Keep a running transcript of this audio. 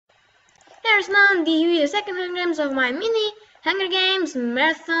There's none. This will be the second Hunger Games of my mini Hunger Games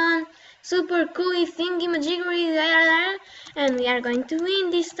marathon. Super cool thingy majiggery there, and we are going to win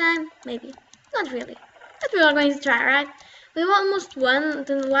this time. Maybe. Not really. But we are going to try, right? We almost won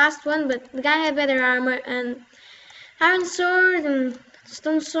the last one, but the guy had better armor and iron sword and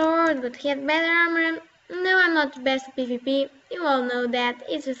stone sword, but he had better armor. And no, I'm not the best at PvP. You all know that.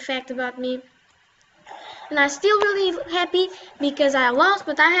 It's a fact about me. And I'm still really happy because I lost,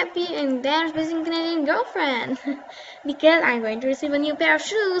 but I'm happy and there's missing Canadian girlfriend. Because I'm going to receive a new pair of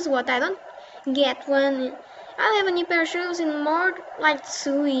shoes, what I don't get one. I'll have a new pair of shoes in more like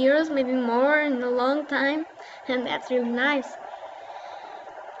 2 years, maybe more in a long time. And that's really nice.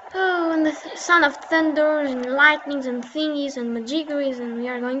 Oh, and the sound of thunders and lightnings and thingies and majiggeries, and we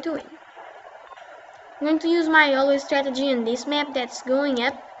are going to win. I'm going to use my always strategy in this map that's going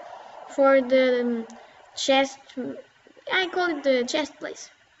up for the chest. I call it the chest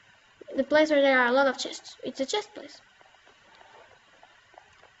place. The place where there are a lot of chests. It's a chest place.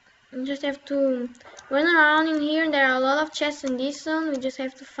 You just have to run around in here. There are a lot of chests in this zone. We just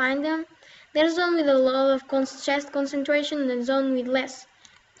have to find them. There's a zone with a lot of chest concentration and a zone with less.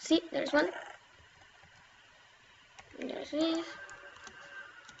 See, there's one. There's this.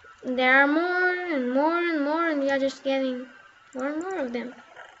 There are more and more and more, and we are just getting more and more of them.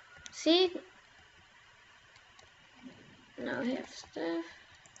 See? Now we have stuff.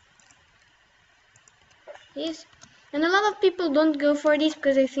 This. And a lot of people don't go for this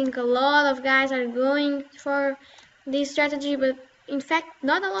because they think a lot of guys are going for this strategy, but in fact,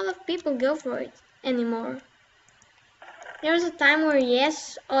 not a lot of people go for it anymore. There was a time where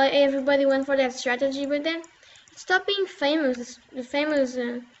yes, everybody went for that strategy, but then it stopped being famous. The famous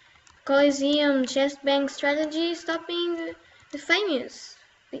Coliseum chest bank strategy stopped being the famous.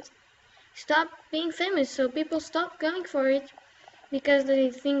 It stopped being famous, so people stopped going for it because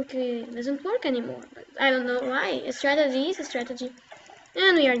they think it doesn't work anymore. But I don't know why. A strategy is a strategy,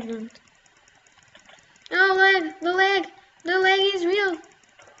 and we are doomed. Oh, leg! The leg! The leg is real!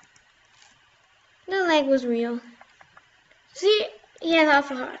 The leg was real. See, he had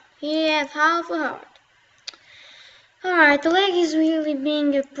half a heart. He had half a heart. Alright, the lag is really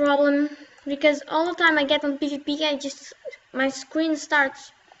being a problem because all the time I get on PvP, my screen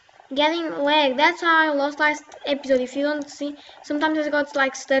starts getting lag. That's how I lost last episode. If you don't see, sometimes I got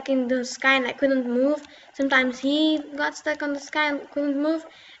like stuck in the sky and I couldn't move. Sometimes he got stuck on the sky and couldn't move.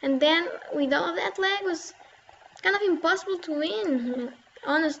 And then with all of that lag, it was kind of impossible to win,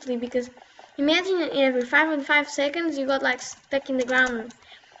 honestly, because imagine every 5.5 seconds you got like stuck in the ground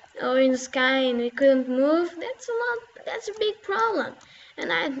or in the sky and we couldn't move. That's a big problem.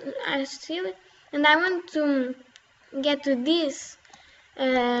 And I want to get to this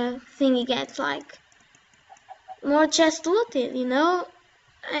thingy, get like more chests looted, you know.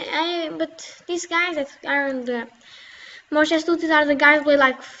 But these guys that are in the more chests looted are the guys who play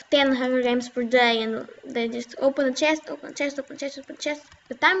like 10 Hunger Games per day, and they just open a chest, open a chest, open a chest, open a chest.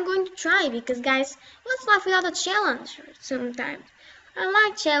 But I'm going to try because, guys, what's life without a challenge sometimes? I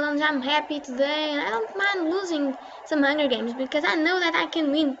like challenge, I'm happy today, and I don't mind losing some Hunger Games because I know that I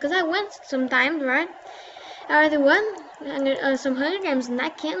can win, because I won sometimes, right? I already won some Hunger Games and I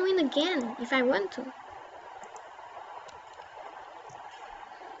can win again if I want to.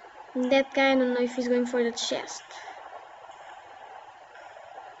 And that guy, I don't know if he's going for the chest.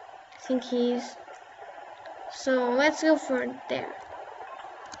 I think he is. So let's go for there.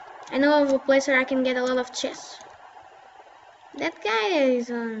 I know of a place where I can get a lot of chests. That guy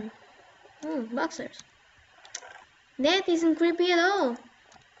is boxers. That isn't creepy at all.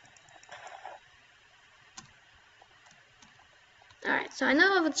 Alright, so I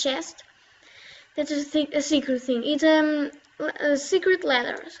know of a chest. That's a secret thing. It's a secret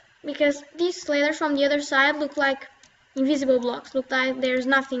ladders, because these ladders from the other side look like invisible blocks. Look like there's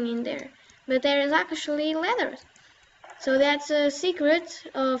nothing in there, but there is actually ladders. So that's a secret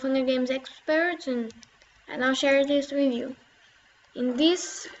of Hunger Games experts, and I'll share this with you. In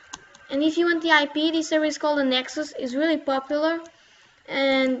this, and if you want the IP, this server is called the Nexus. It's really popular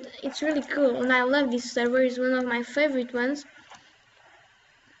and it's really cool, and I love this server. It's one of my favorite ones.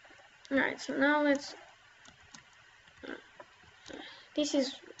 Alright, so now let's this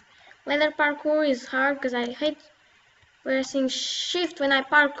is ladder parkour is hard because I hate pressing shift when I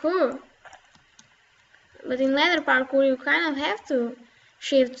parkour, but in ladder parkour you kind of have to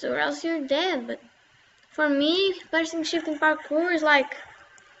shift or else you're dead. But for me, pressing shift in parkour is like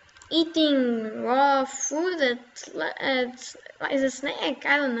eating raw food that is a snack.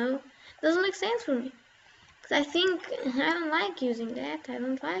 I don't know. Doesn't make sense for me. Because I think I don't like using that. I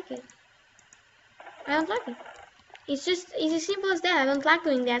don't like it. I don't like it. it's as simple as that. I don't like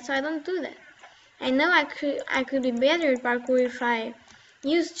doing that, so I don't do that. I know I could be better at parkour if I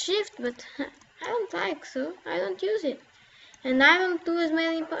used shift, but I don't like, so I don't use it. And I don't do as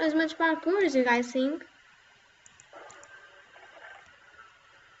much parkour as you guys think.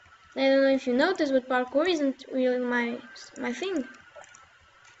 I don't know if you noticed, but parkour isn't really my thing.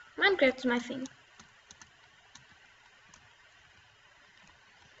 Minecraft is my thing.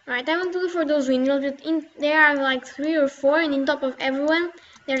 Alright, I want to look for those windmills, but there are like 3 or 4, and in top of everyone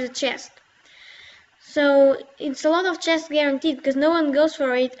there's a chest. So it's a lot of chests guaranteed because no one goes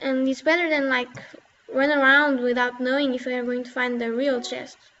for it, and it's better than like run around without knowing if you're going to find the real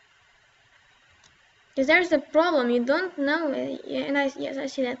chest. Because there's the problem, you don't know, and yes, I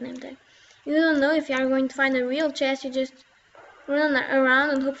see that name tag. You don't know if you are going to find a real chest, you just run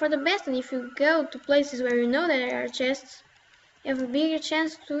around and hope for the best, and if you go to places where you know that there are chests, you have a bigger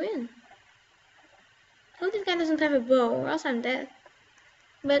chance to win. I hope this guy doesn't have a bow, or else I'm dead.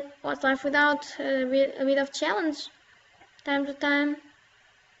 But what's life without a bit of challenge, time to time?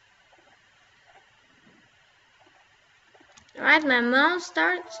 Alright, my mouse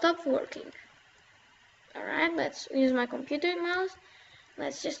stopped working. Alright, let's use my computer mouse.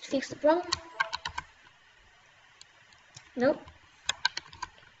 Let's just fix the problem. Nope.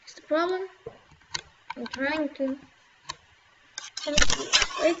 Fix the problem. I'm trying to.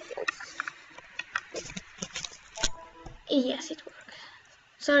 Wait. Yes, it worked.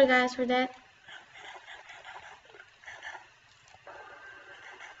 Sorry guys for that.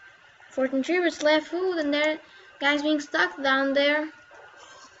 14 tributes left food, and there guys being stuck down there.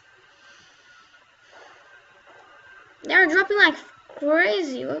 They're dropping like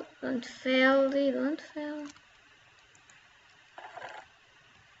crazy. Oh, don't fail, they don't fail.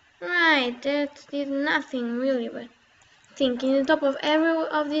 Right, that did nothing really, but I think in the top of every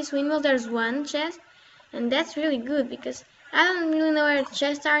of these windmills there's one chest, and that's really good because I don't really know where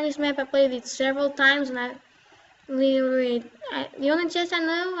chests are in this map. I played it several times, and the only chests I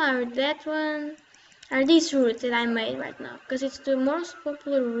know are that one, are these routes that I made right now, because it's the most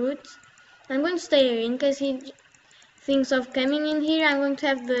popular route. I'm going to stay here in case he thinks of coming in here. I'm going to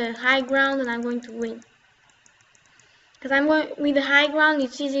have the high ground and I'm going to win. Because I'm going with the high ground,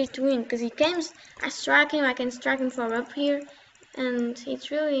 it's easier to win. Because he comes, I strike him, I can strike him from up here, and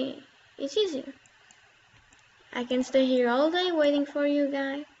it's easier. I can stay here all day waiting for you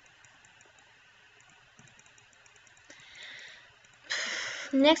guys.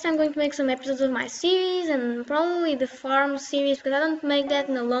 Next I'm going to make some episodes of my series, and probably the farm series, because I don't make that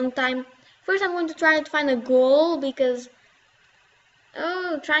in a long time. First I'm going to try to find a goal, because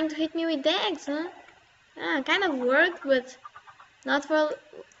oh, trying to hit me with eggs, huh? Kind of worked, but not for.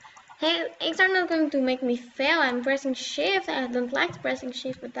 Hey, eggs are not going to make me fail. I'm pressing shift. I don't like pressing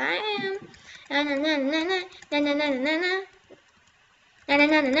shift, but I am. Na na na na na na na na na na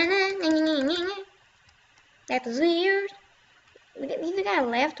na na na na na na. That was weird. Is the guy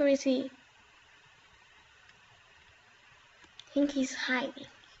left or is he? I think he's hiding.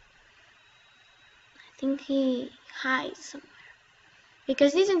 I think he hides somewhere.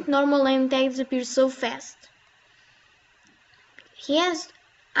 Because isn't normal name tags appear so fast? He has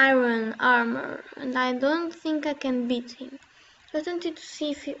iron armor, and I don't think I can beat him. So I wanted to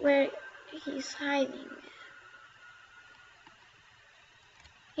see where he's hiding.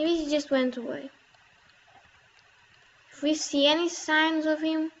 Maybe he just went away. If we see any signs of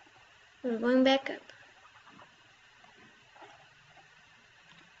him, we're going back up.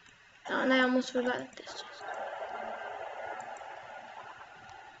 Oh, and I almost forgot this chest.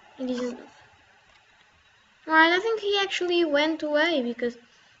 It isn't. Alright, I think he actually went away because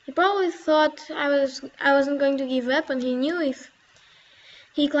he probably thought I wasn't going to give up, and he knew if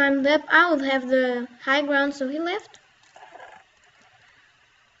he climbed up I would have the high ground, so he left.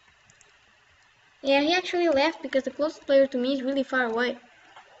 Yeah, he actually left because the closest player to me is really far away.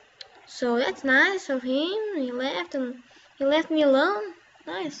 So that's nice of him. He left and he left me alone.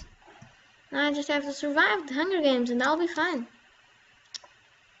 Nice. Now I just have to survive the Hunger Games and I'll be fine.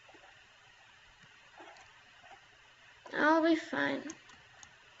 I'll be fine.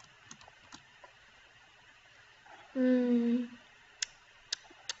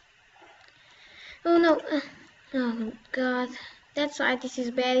 Oh no. Oh god. That's why this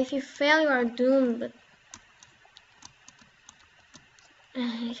is bad. If you fail, you are doomed. But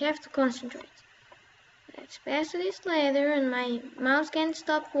you have to concentrate. Let's pass to this ladder, and my mouse can't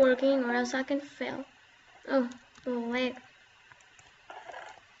stop working, or else I can fail. Oh, the leg.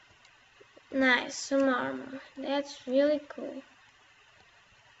 Nice, some armor. That's really cool.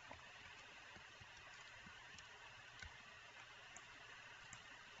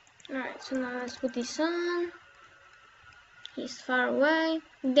 Alright, so now let's put this on. He's far away.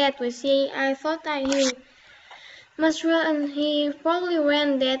 That way. See, I thought he must run. He probably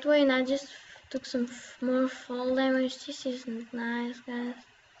ran that way, and I just took some more fall damage. This isn't nice, guys.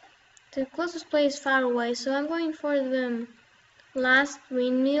 The closest place is far away, so I'm going for the last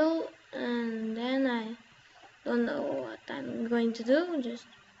windmill, and then I don't know what I'm going to do. Just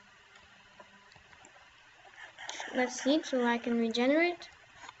let's see, so I can regenerate.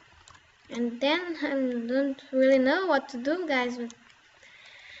 And then I don't really know what to do, guys, but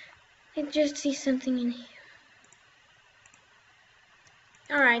I just see something in here.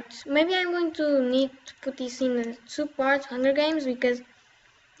 Alright, maybe I'm going to need to put this in a 2-part Hunger Games, because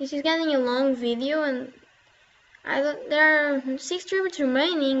this is getting a long video, and there are 6 tributes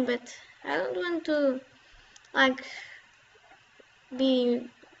remaining, but I don't want to like be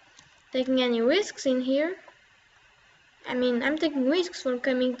taking any risks in here. I mean, I'm taking risks for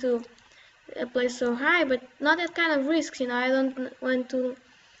coming to a place so high, but not that kind of risks, you know. I don't want to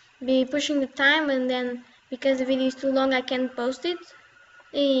be pushing the time, and then because the video is too long I can't post it.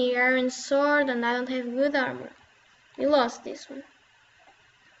 The iron sword, and I don't have good armor. We lost this one.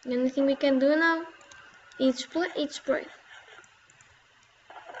 The only thing we can do now is spray.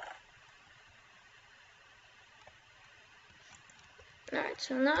 Alright,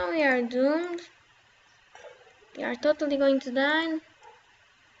 so now we are doomed. We are totally going to die.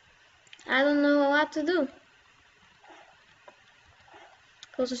 I don't know what to do.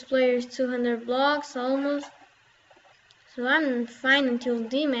 Closest player is 200 blocks almost. So I'm fine until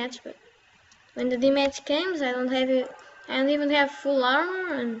D-match, but when the D-match comes, I don't even have full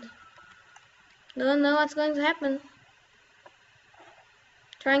armor, and don't know what's going to happen.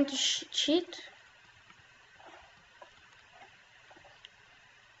 Trying to cheat.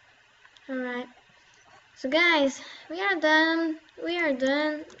 Alright. So guys, we are done.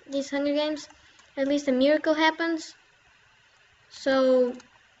 These Hunger Games, at least a miracle happens. So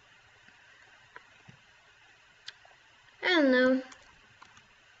I don't know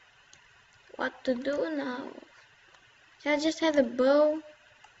what to do now. Should I just have the bow?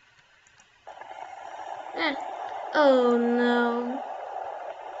 Oh no.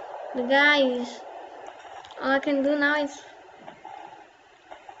 The guys. All I can do now is...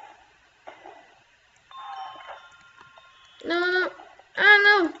 No.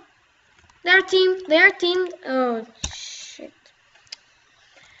 Oh no. They are teamed. Oh shit.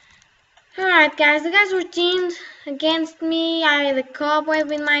 Alright guys, the guys were teamed against me. I had a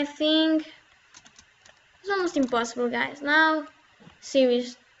cobweb in my thing. It's almost impossible, guys. Now,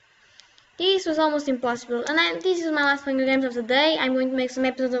 serious. This was almost impossible. And this is my last Hunger Games of the day. I'm going to make some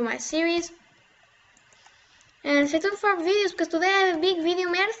episodes of my series. And stay tuned for videos, because today I have a big video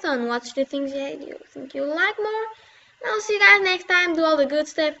marathon. Watch the things you think you'll like more. And I'll see you guys next time. Do all the good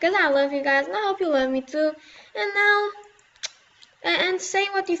stuff, because I love you guys. And I hope you love me too. And now... And say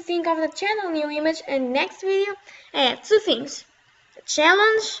what you think of the channel new image. And next video, I have 2 things. A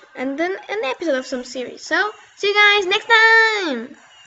challenge and then an episode of some series. So, see you guys next time!